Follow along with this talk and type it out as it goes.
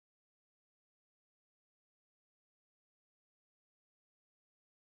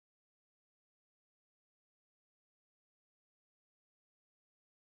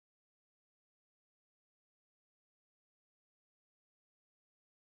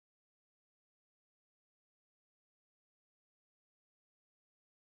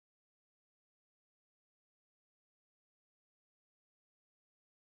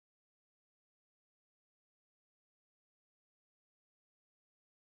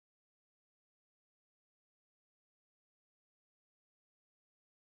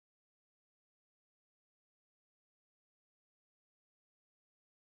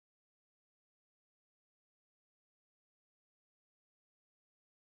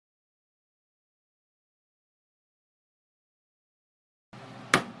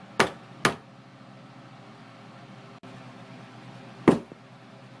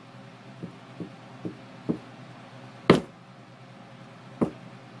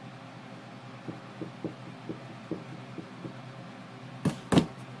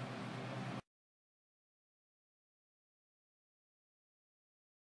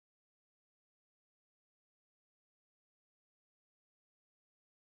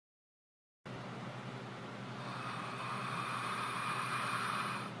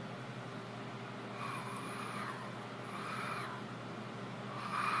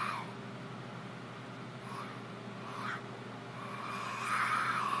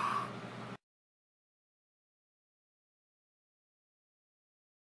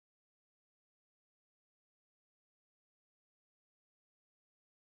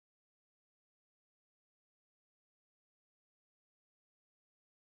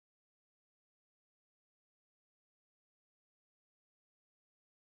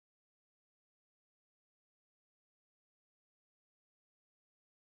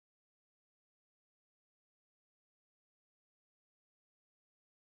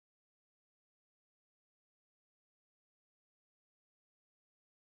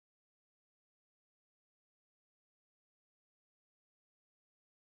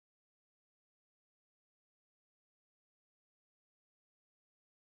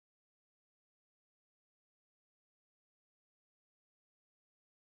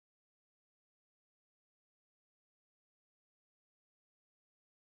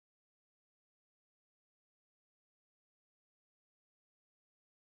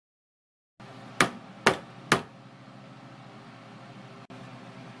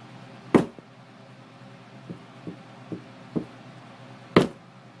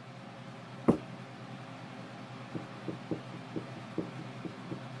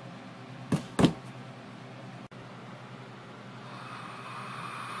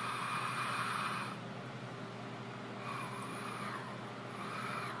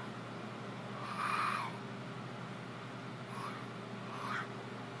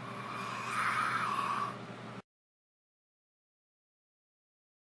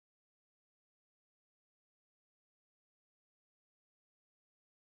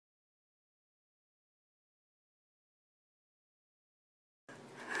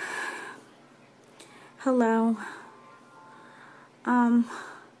Hello. Um,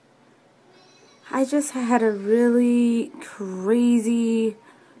 I just had a really crazy,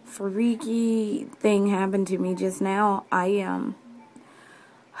 freaky thing happen to me just now. I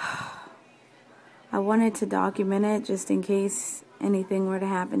wanted to document it just in case anything were to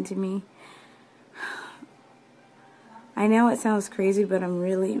happen to me. I know it sounds crazy, but I'm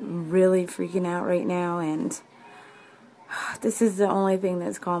really, really freaking out right now, and this is the only thing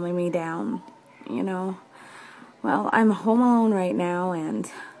that's calming me down, you know. Well, I'm home alone right now, and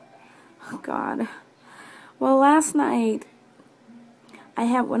oh God. Well, last night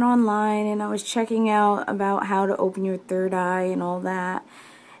I went online and I was checking out about how to open your third eye and all that,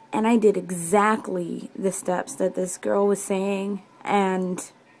 and I did exactly the steps that this girl was saying,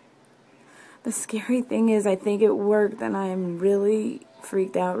 and the scary thing is I think it worked, and I'm really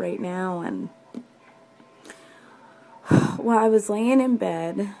freaked out right now. And well, I was laying in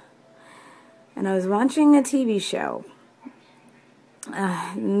bed and I was watching a TV show,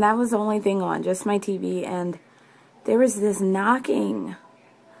 and that was the only thing on, just my TV, and there was this knocking,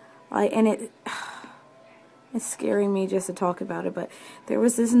 and it's scaring me just to talk about it, but there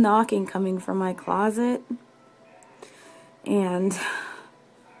was this knocking coming from my closet, and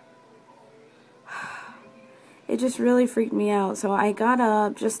it just really freaked me out. So I got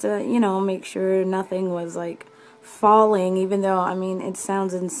up just to, make sure nothing was like falling, even though, I mean, it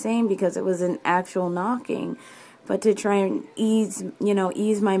sounds insane because it was an actual knocking. But to try and ease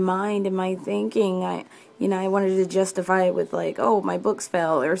my mind and my thinking, I wanted to justify it with like, oh, my books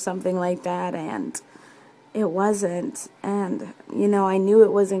fell or something like that, and it wasn't. And, I knew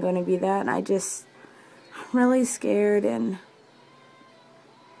it wasn't going to be that, and I'm really scared, and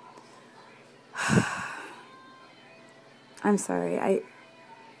I'm sorry. I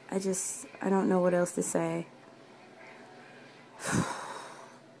don't know what else to say.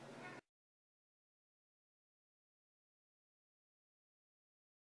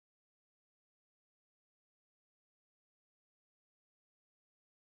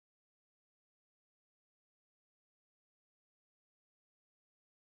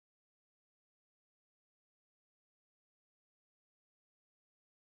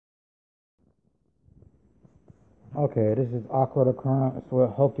 Okay, this is Awkward Occurrence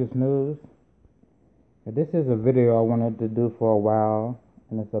with Hocus News. This is a video I wanted to do for a while,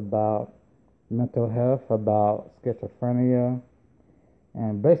 and it's about mental health, about schizophrenia,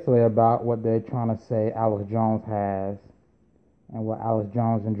 and basically about what they're trying to say Alex Jones has, and what Alex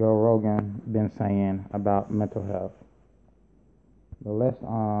Jones and Joe Rogan been saying about mental health. But let's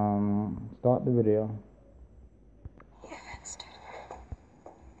start the video.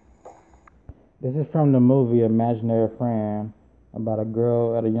 This is from the movie Imaginary Friend, about a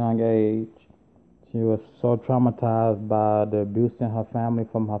girl at a young age. She was so traumatized by the abuse in her family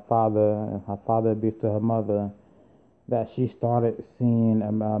from her father and her father abuse to her mother that she started seeing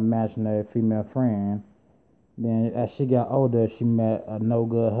an imaginary female friend. Then as she got older, she met a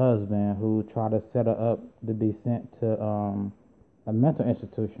no-good husband who tried to set her up to be sent to a mental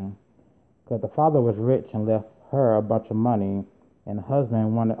institution. Because the father was rich and left her a bunch of money, and the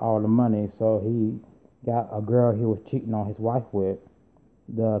husband wanted all the money, so he got a girl he was cheating on his wife with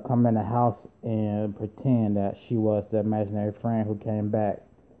to come in the house and pretend that she was the imaginary friend who came back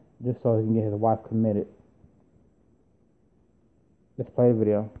just so he can get his wife committed. Let's play the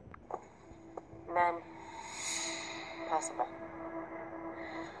video. None. Possible.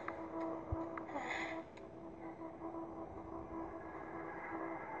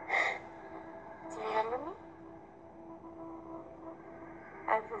 Do you remember me?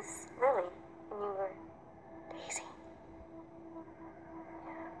 I was Lily, and you were Daisy.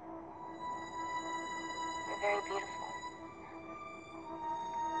 You're very beautiful.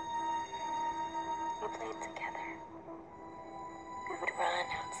 We played together. We would run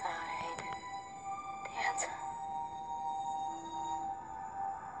outside, dance.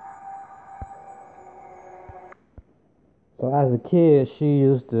 So as a kid, she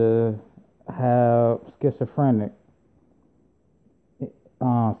used to have schizophrenic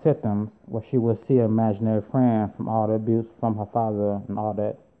symptoms where she would see an imaginary friend from all the abuse from her father and all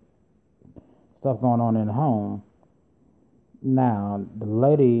that stuff going on in the home. Now, the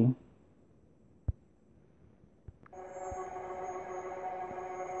lady,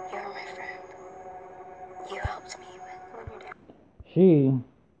 You're my friend. You helped me when you're down. she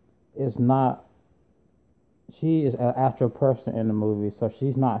is not, she is an actual person in the movie, so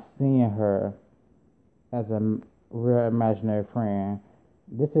she's not seeing her as a real imaginary friend.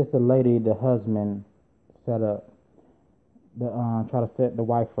 This is the lady the husband set up, try to set the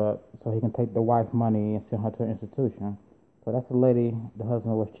wife up so he can take the wife money and send her to an institution. So that's the lady the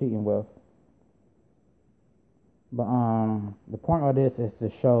husband was cheating with. But the point of this is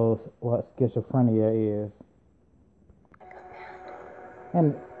to show what schizophrenia is, I got mad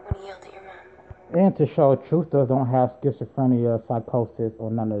and when you yelled at your mom. and to show truthers don't have schizophrenia, psychosis, or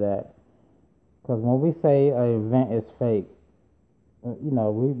none of that. Because when we say an event is fake,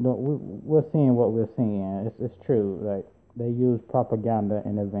 we're seeing what we're seeing. It's true. Like they use propaganda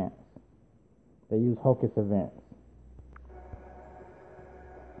in events. They use hocus events.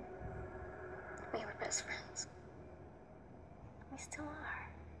 We were best friends. We still are.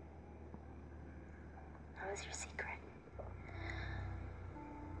 That was your secret.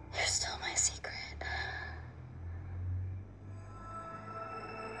 You're still my secret.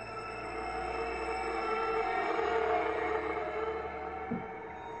 I'm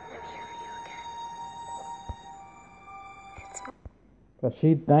here for you again. It's Cause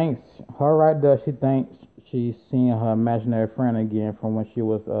she thinks her right there. She thinks she's seeing her imaginary friend again from when she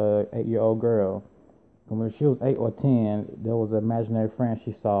was a 8-year-old girl. And when she was 8 or 10, there was an imaginary friend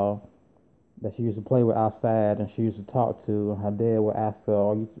she saw that she used to play with outside, and she used to talk to. And her dad would ask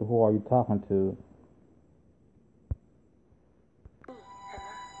her, "Who are you talking to?" me, Emma.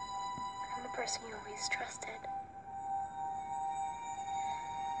 I'm the person you always trusted.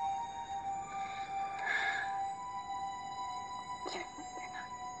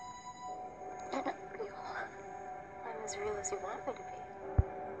 You're not real. I'm as real as you want me to be.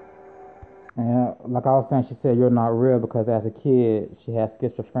 And like I was saying, she said you're not real because as a kid she had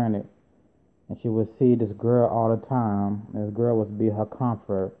schizophrenia, and she would see this girl all the time. And this girl would be her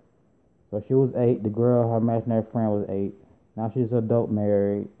comfort. So she was 8. The girl, her imaginary friend, was 8. Now she's adult,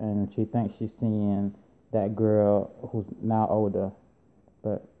 married, and she thinks she's seeing that girl who's now older.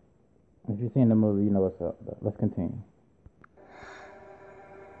 But if you've seen the movie, you know what's up. But let's continue.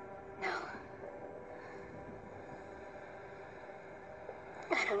 No.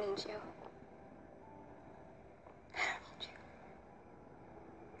 I don't need you. I don't need you.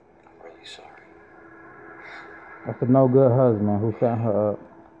 I'm really sorry. That's a no good husband who set her up.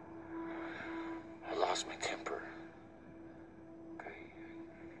 I lost my temper. Okay.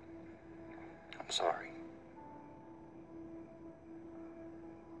 I'm sorry.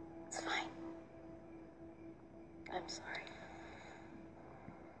 It's fine. I'm sorry.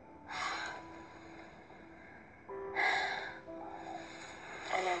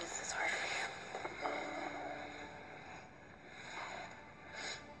 I know this is hard for you.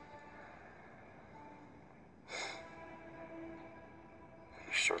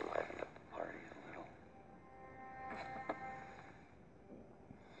 You sure livened up the party a little.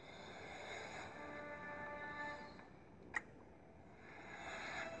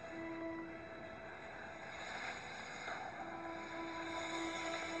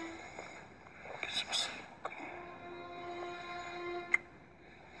 Get some sleep, okay?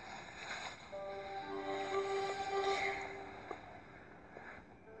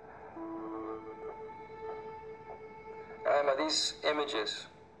 Emma, these images,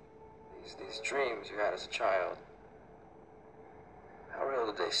 these dreams you had as a child, how real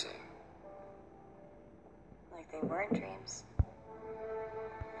did they seem? Like they weren't dreams.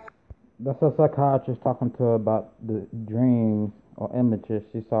 That's a psychiatrist talking to her about the dreams or images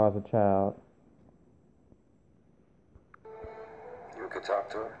she saw as a child. You could talk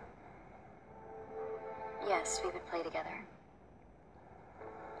to her? Yes, we would play together.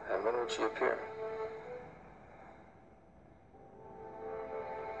 And when would she appear?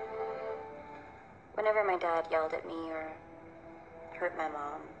 Whenever my dad yelled at me or hurt my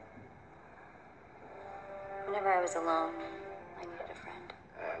mom. Whenever I was alone, I needed a friend.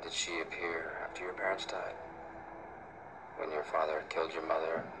 And did she appear after your parents died? When your father killed your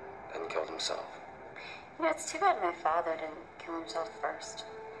mother, then killed himself? You know, it's too bad my father didn't kill himself first.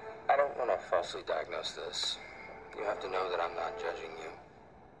 I don't want to falsely diagnose this. You have to know that I'm not judging you.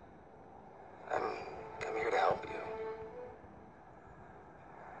 I'm here to help you.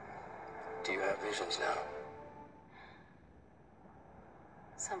 Do you have visions now?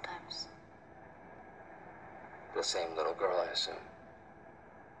 Sometimes. The same little girl, I assume.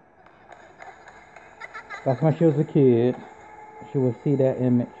 That's when she was a kid. She would see that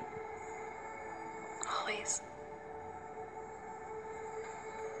image. Always.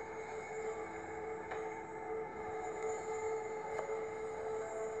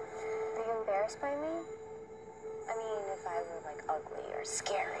 Are you embarrassed by me? I mean, if I were like ugly or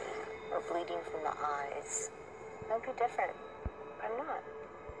scary or bleeding from the eyes, that'd be different. I'm not.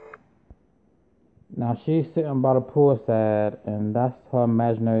 Now she's sitting by the poolside, and that's her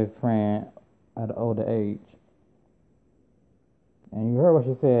imaginary friend at an older age. And you heard what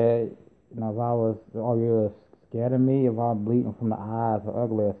she said. If I was, are you scared of me? If I'm bleeding from the eyes or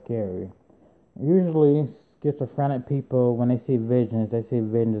ugly or scary? Usually, schizophrenic people, when they see visions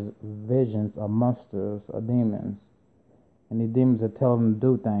of monsters or demons. And these demons are telling them to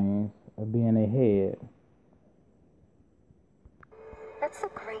do things or be in their head. That's the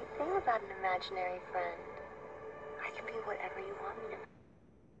great thing about an imaginary friend. I can be whatever you want me to.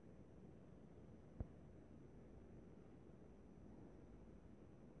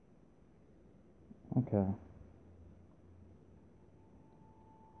 Okay.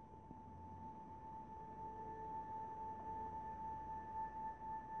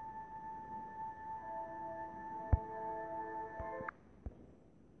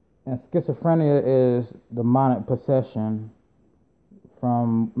 And schizophrenia is demonic possession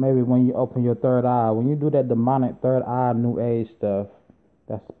from maybe when you open your third eye. When you do that demonic third eye New Age stuff,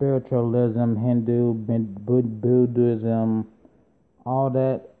 that spiritualism, Hindu, Buddhism, all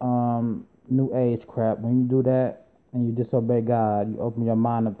that New Age crap, when you do that and you disobey God, you open your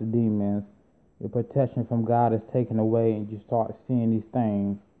mind up to demons, your protection from God is taken away and you start seeing these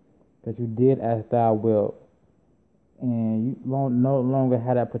things that you did as thou wilt. And you no longer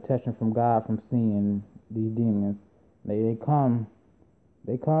have that protection from God from seeing these demons. They come,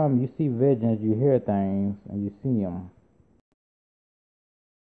 you see visions, you hear things, and you see them.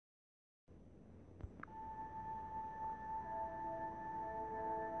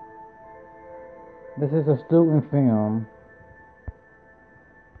 This is a student film.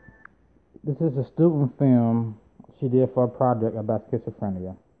 This is a student film she did for a project about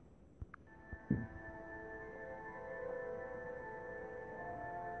schizophrenia.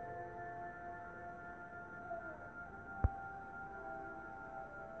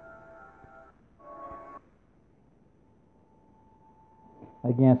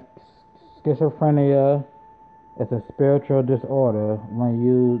 Again, schizophrenia is a spiritual disorder when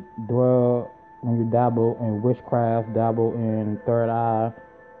you dabble in witchcraft, dabble in third eye,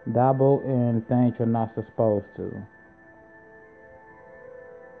 dabble in things you're not supposed to.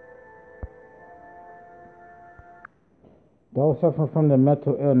 Those suffering from the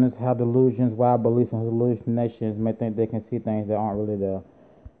mental illness have delusions, wild beliefs, and hallucinations, may think they can see things that aren't really there.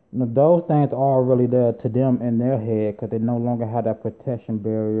 Now, those things are really there to them in their head because they no longer have that protection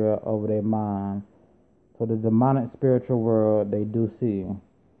barrier over their mind. So the demonic spiritual world, they do see.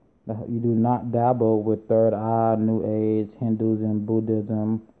 You do not dabble with third eye, New Age, Hinduism,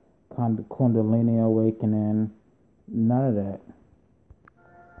 Buddhism, Kundalini awakening, none of that.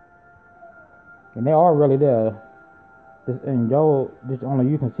 And they are really there. Just only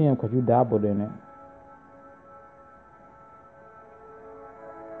you can see them because you dabbled in it.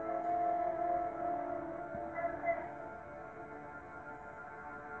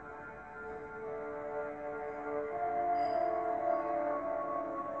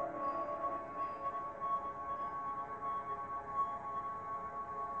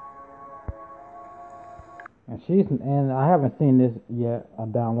 And I haven't seen this yet. I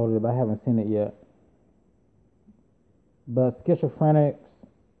downloaded it, but I haven't seen it yet. But schizophrenics,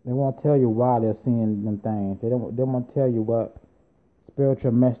 they won't tell you why they're seeing them things. They won't tell you what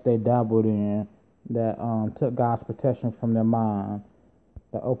spiritual mess they dabbled in that took God's protection from their mind,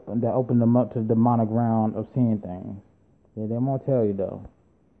 that opened them up to the demonic ground of seeing things. Yeah, they won't tell you though.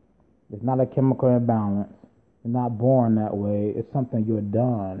 It's not a chemical imbalance. You're not born that way. It's something you're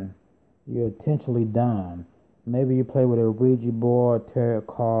done. You're intentionally done. Maybe you play with a Ouija board, tarot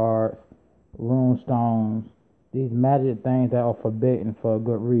cards, rune stones, these magic things that are forbidden for a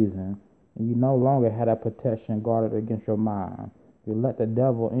good reason. And you no longer have that protection guarded against your mind. You let the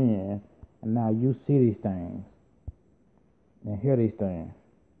devil in, and now you see these things and hear these things.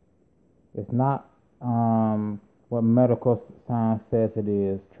 It's not what medical science says it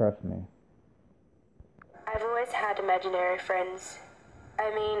is, trust me. I've always had imaginary friends. I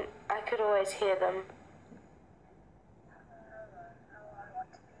mean, I could always hear them.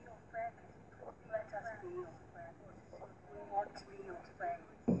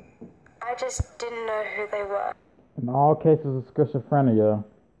 I just didn't know who they were. In all cases of schizophrenia,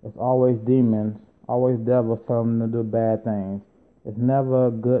 it's always demons, always devils telling them to do bad things. It's never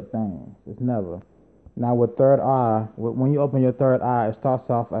good things. It's never. Now with third eye, when you open your third eye, it starts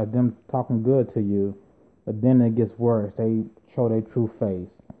off as them talking good to you, but then it gets worse. They show their true face.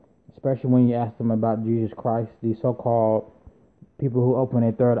 Especially when you ask them about Jesus Christ, these so-called people who open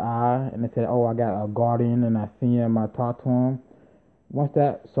their third eye and they say, oh, I got a guardian and I see him, I talk to him. Once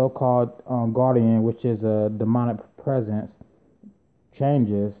that so-called guardian, which is a demonic presence,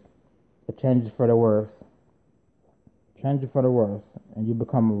 changes, it changes for the worse. Changes for the worse. And you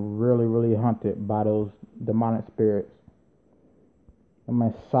become really, really hunted by those demonic spirits. I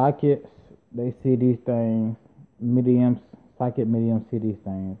mean, psychics, they see these things. Psychic mediums see these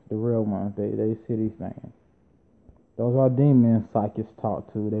things. The real ones, they see these things. Those are demons psychics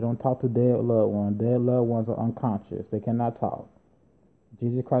talk to. They don't talk to dead loved ones. Dead loved ones are unconscious. They cannot talk.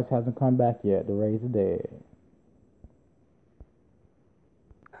 Jesus Christ hasn't come back yet to raise the dead.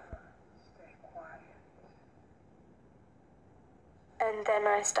 And then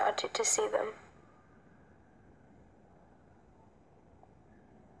I started to see them.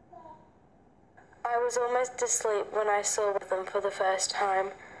 I was almost asleep when I saw them for the first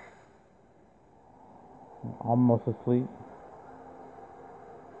time. Almost asleep.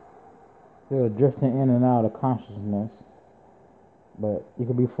 You're drifting in and out of consciousness. But you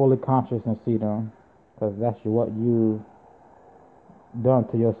can be fully conscious and see them. Because that's what you done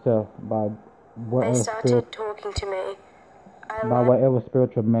to yourself by whatever They started talking to me. whatever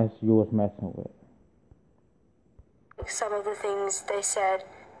spiritual mess you was messing with. Some of the things they said.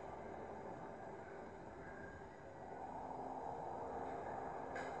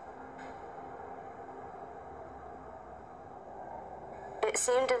 It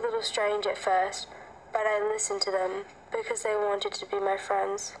seemed a little strange at first, but I listened to them because they wanted to be my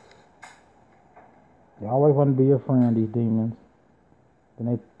friends. They always want to be your friend, these demons. Then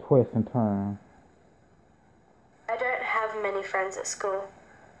they twist and turn. I don't have many friends at school.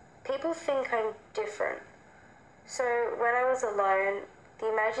 People think I'm different. So when I was alone, the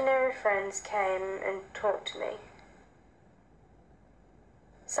imaginary friends came and talked to me.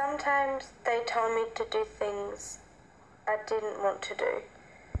 Sometimes they told me to do things I didn't want to do.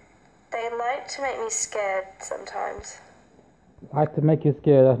 They like to make me scared sometimes. Like to make you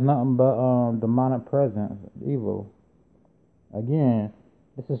scared, that's nothing but demonic presence, evil. Again,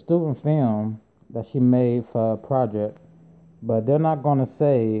 it's a student film that she made for a project, but they're not going to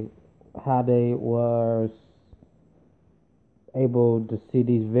say how they was able to see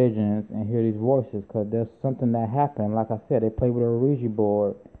these visions and hear these voices, because there's something that happened. Like I said, they played with a Ouija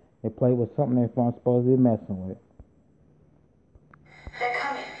board. They played with something they weren't supposed to be messing with. They're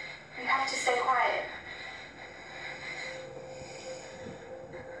coming. You have to stay quiet.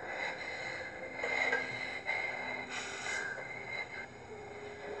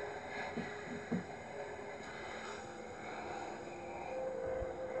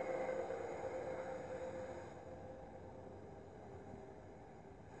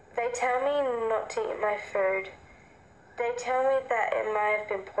 They tell me not to eat my food. They tell me that it might have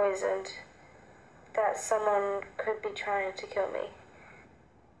been poisoned, that someone could be trying to kill me.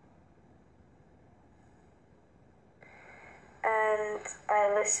 And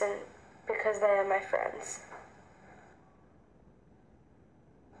I listen because they are my friends.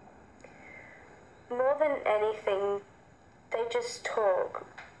 More than anything, they just talk.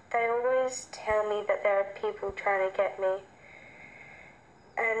 They always tell me that there are people trying to get me.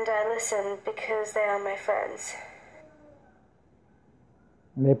 And I listen because they are my friends.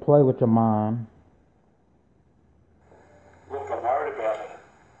 And they play with your mind. Look, I'm worried about her.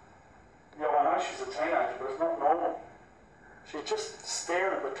 Yeah, I know she's a teenager, but it's not normal. She's just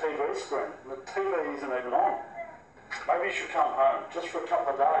staring at the TV screen, and the TV isn't even on. Maybe you should come home, just for a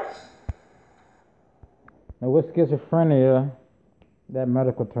couple of days. Now with schizophrenia, that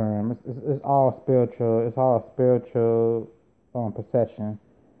medical term, it's all spiritual. It's all spiritual possession.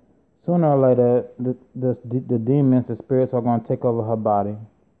 Sooner or later, the demons, the spirits are going to take over her body.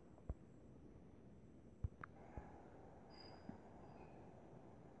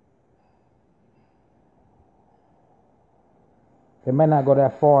 It may not go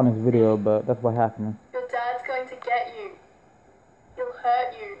that far in this video, but that's what happened. Your dad's going to get you. He'll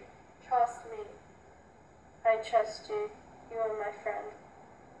hurt you. Trust me. I trust you. You are my friend.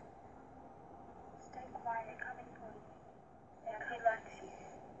 Stay quiet, they're coming for you. He likes you.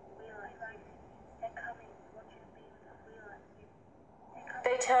 We like you. They're coming. We want you to be with us. We like you.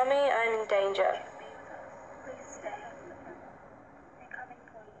 They tell me I'm in danger. Be with us. Please stay. They're coming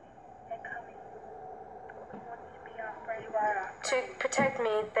for you. They're coming. We want you to be our friend. You are our friend. To protect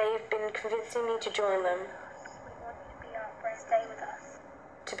me, they've been convincing me to join them. We want you to be our friend. Stay with us.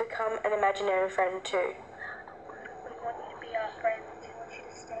 To become an imaginary friend too. We want you to be our friend. We want you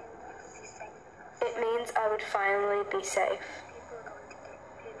to stay with us. You stay with us. It means I would finally be safe. People are going to get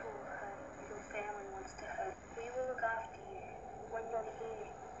you. People will hurt you. Your family wants to hurt you. We will look after you. When you're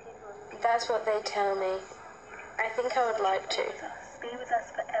here, people are looking That's what they tell me. I think I would like to. with us. Be with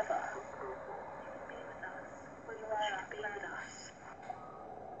us forever. Be with us. We want you to be with us.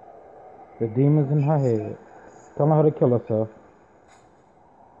 The demons in her head, telling her to kill herself.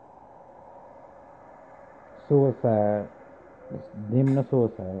 Suicide. This demon of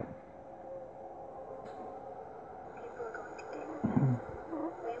suicide. People are going to get you.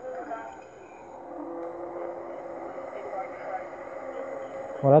 We will look after you. They won't hurt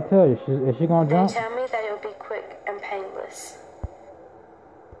you. What I tell you, is she gonna They jump? tell me that it'll be quick and painless.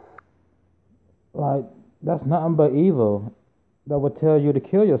 Like, that's nothing but evil that would tell you to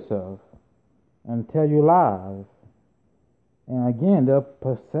kill yourself and tell you lies. And again, they're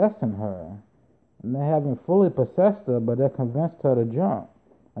possessing her. And they haven't fully possessed her, but they're convinced her to jump.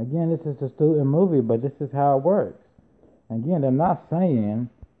 Again, this is a student movie, but this is how it works. Again, they're not saying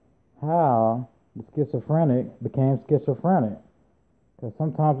how the schizophrenic became schizophrenic. Because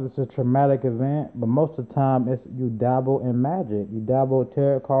sometimes it's a traumatic event, but most of the time it's you dabble in magic. You dabble in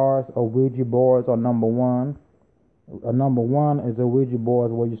tarot cards or Ouija boards or number one. A number one is a Ouija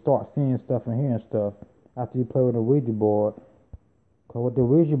board where you start seeing stuff and hearing stuff after you play with a Ouija board. Because with the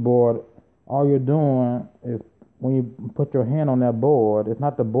Ouija board, all you're doing is when you put your hand on that board, it's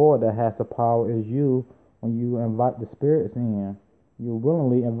not the board that has the power, it's you when you invite the spirits in. You're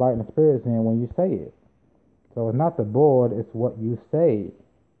willingly inviting the spirits in when you say it. So it's not the board, it's what you say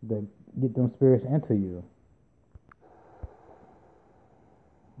that get them spirits into you.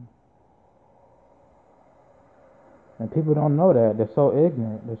 And people don't know that. They're so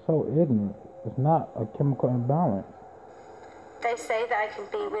ignorant. It's not a chemical imbalance. They say that I can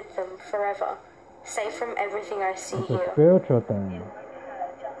be with them forever, safe from everything I see It's here. a spiritual thing.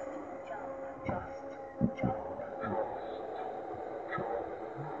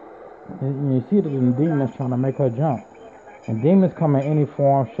 You see that the demons trying to make her jump. And demons come in any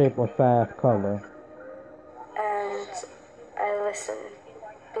form, shape, or size, color. And I listen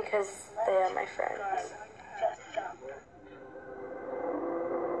because they are my friends.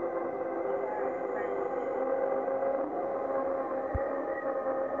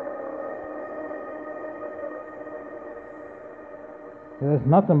 There's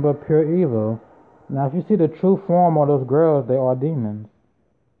nothing but pure evil. Now, if you see the true form of those girls, they are demons.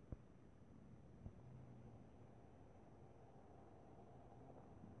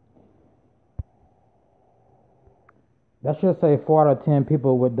 That should say 4 out of 10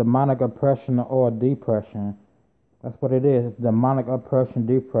 people with demonic oppression or depression. That's what it is. It's demonic oppression,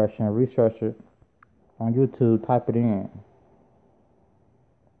 depression. Research it on YouTube. Type it in.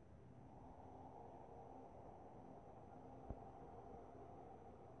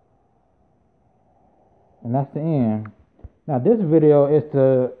 And that's the end. Now, this video is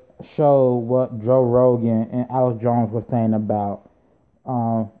to show what Joe Rogan and Alex Jones were saying about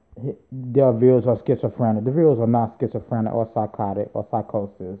their views of schizophrenia. The views are not schizophrenia or psychotic or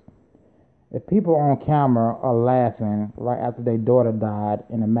psychosis. If people on camera are laughing right after their daughter died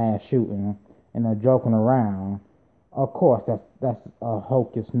in a mass shooting and they're joking around, of course that's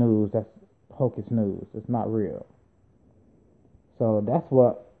hocus news. That's hocus news. It's not real. So that's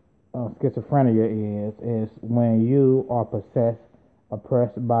what schizophrenia is when you are possessed,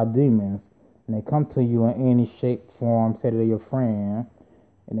 oppressed by demons, and they come to you in any shape, form, say they're your friend,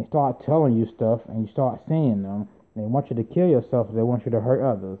 and they start telling you stuff, and you start seeing them. They want you to kill yourself. They want you to hurt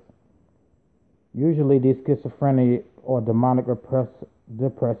others. Usually, these schizophrenic or demonic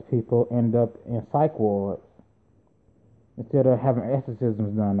depressed people end up in psych wards instead of having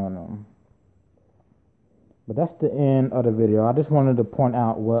exorcisms done on them. But that's the end of the video. I just wanted to point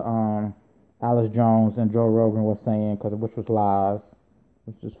out what Alex Jones and Joe Rogan were saying, which was lies,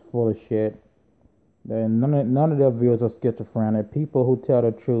 which is full of shit. None of their views are schizophrenic. People who tell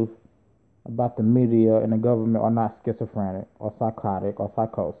the truth about the media and the government are not schizophrenic or psychotic or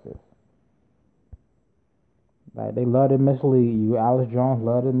psychosis. Like, they love to mislead you. Alex Jones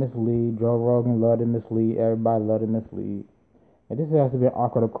loved to mislead. Joe Rogan loved to mislead. Everybody loved to mislead. And this has to be an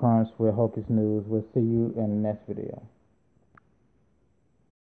awkward occurrence with Hocus News. We'll see you in the next video.